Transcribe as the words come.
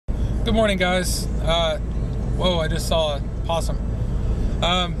Good morning, guys. Whoa, I just saw a possum.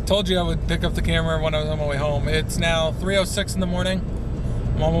 Told you I would pick up the camera when I was on my way home. It's now 3:06 in the morning.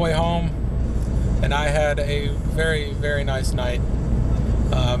 I'm on my way home, and I had a very, very nice night.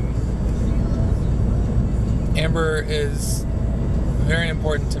 Amber is very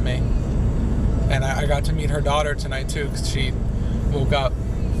important to me, and I got to meet her daughter tonight too, because she woke up.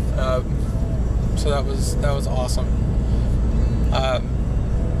 So that was awesome.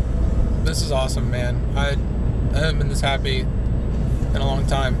 This is awesome, man. I haven't been this happy in a long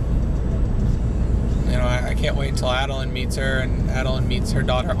time. You know, I can't wait until Adeline meets her, and Adeline meets her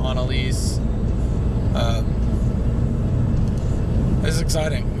daughter Annalise. This is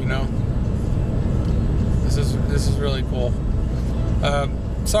exciting, you know. This is really cool.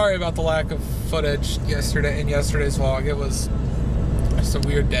 Sorry about the lack of footage in yesterday's vlog. It was just a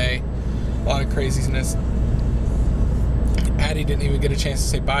weird day, a lot of craziness. Addie didn't even get a chance to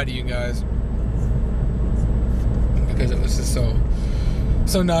say bye to you guys because it was just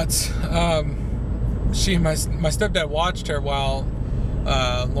so nuts. My stepdad watched her while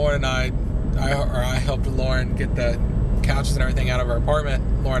Lauren and I helped Lauren get the couches and everything out of her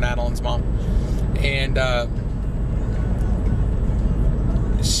apartment. Lauren, Adeline's mom, and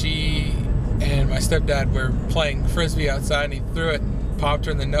she and my stepdad were playing frisbee outside, and he threw it and popped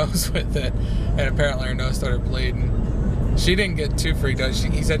her in the nose with it, and apparently her nose started bleeding. She didn't get too freaked out.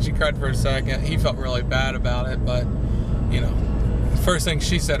 He said she cried for a second. He felt really bad about it, but, you know, the first thing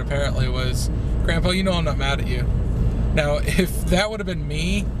she said apparently was, "Grandpa, you know I'm not mad at you." Now, if that would have been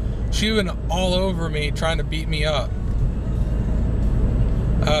me, she would have been all over me trying to beat me up.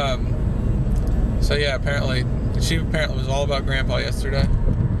 So yeah, she was all about Grandpa yesterday.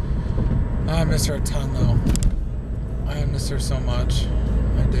 Oh, I miss her a ton, though. I miss her so much.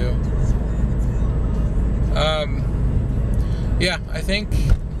 I do. Yeah, I think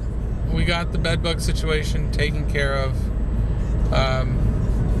we got the bedbug situation taken care of.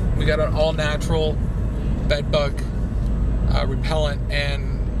 We got an all-natural bedbug repellent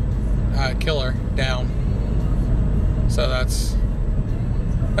and killer down. So that's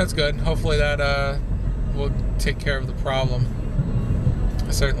good. Hopefully that will take care of the problem.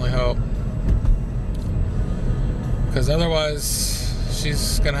 I certainly hope. Because otherwise,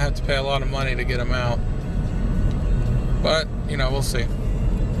 she's going to have to pay a lot of money to get them out. But, you know, we'll see.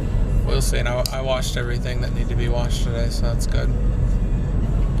 We'll see. And I washed everything that needed to be washed today, so that's good.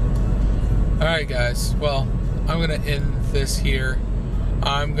 Alright, guys. Well, I'm going to end this here.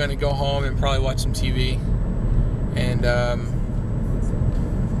 I'm going to go home and probably watch some TV. And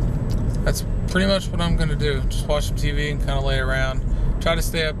that's pretty much what I'm going to do. Just watch some TV and kind of lay around. Try to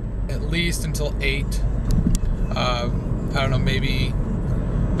stay up at least until 8. I don't know, maybe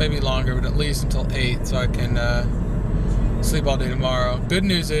longer, but at least until 8, so I can sleep all day tomorrow. Good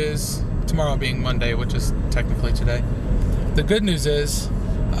news is, tomorrow being Monday, which is technically today, the good news is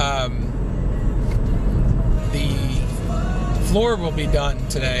the floor will be done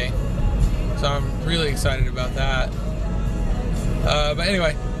today, so I'm really excited about that. But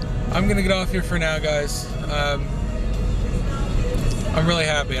anyway, I'm gonna get off here for now, guys. I'm really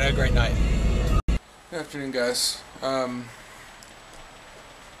happy. I had a great night. Good afternoon, guys.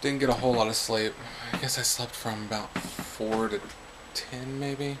 Didn't get a whole lot of sleep. I guess I slept from about 4 to 10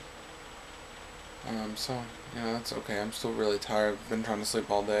 maybe. So, you know, that's okay. I'm still really tired. I've been trying to sleep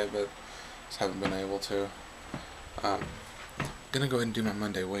all day, but just haven't been able to. Gonna go ahead and do my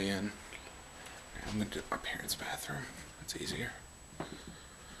Monday weigh-in. I'm gonna do it in my parents' bathroom. It's easier.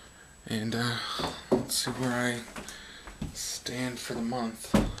 And, let's see where I stand for the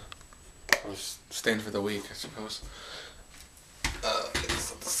month. Or stand for the week, I suppose.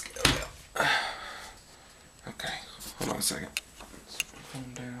 Let's let the scale down. Okay, hold on a second. Let's put my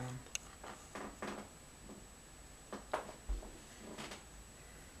phone down.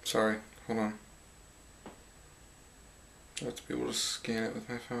 Sorry, hold on. I have to be able to scan it with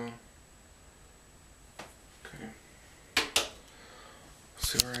my phone. Okay.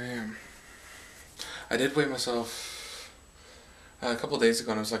 Let's see where I am. I did weigh myself a couple days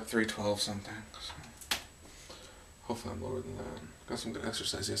ago, and it was like 312 something. So hopefully I'm lower than that. Got some good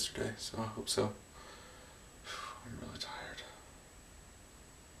exercise yesterday, so I hope so. I'm really tired.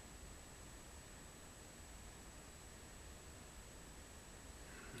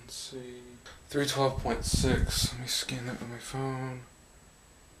 Let's see. 312.6. Let me scan that with my phone.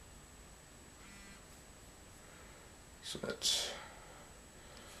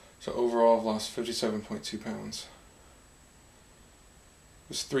 So overall I've lost 57.2 pounds. It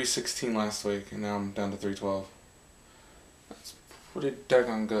was 316 last week, and now I'm down to 312. That's pretty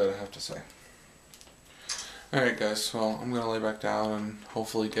daggone good, I have to say. Alright guys, well, I'm going to lay back down and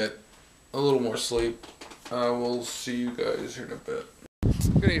hopefully get a little more sleep. We'll see you guys here in a bit.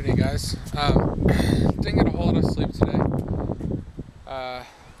 Good evening, guys. Didn't get a whole lot of sleep today.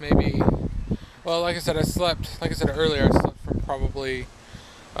 Maybe, well, like I said, like I said earlier, I slept from probably,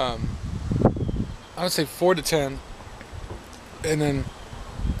 I would say 4 to 10. And then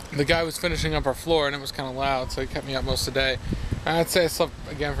the guy was finishing up our floor and it was kind of loud, so he kept me up most of the day. And I'd say I slept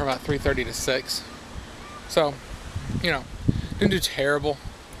again from about 3:30 to 6. So, you know, didn't do terrible.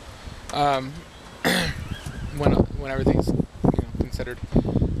 When everything's, you know, considered.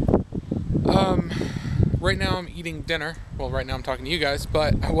 Right now I'm eating dinner. Well, right now I'm talking to you guys,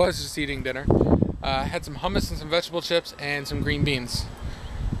 but I was just eating dinner. I had some hummus and some vegetable chips and some green beans.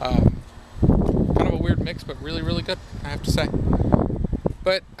 Kind of a weird mix, but really, really good, I have to say.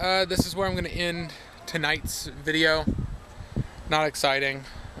 But this is where I'm going to end tonight's video. Not exciting,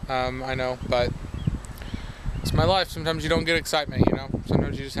 I know, but it's my life. Sometimes you don't get excitement, you know.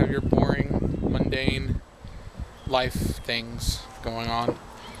 Sometimes you just have your boring, mundane life things going on.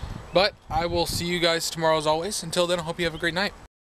 But I will see you guys tomorrow as always. Until then, I hope you have a great night.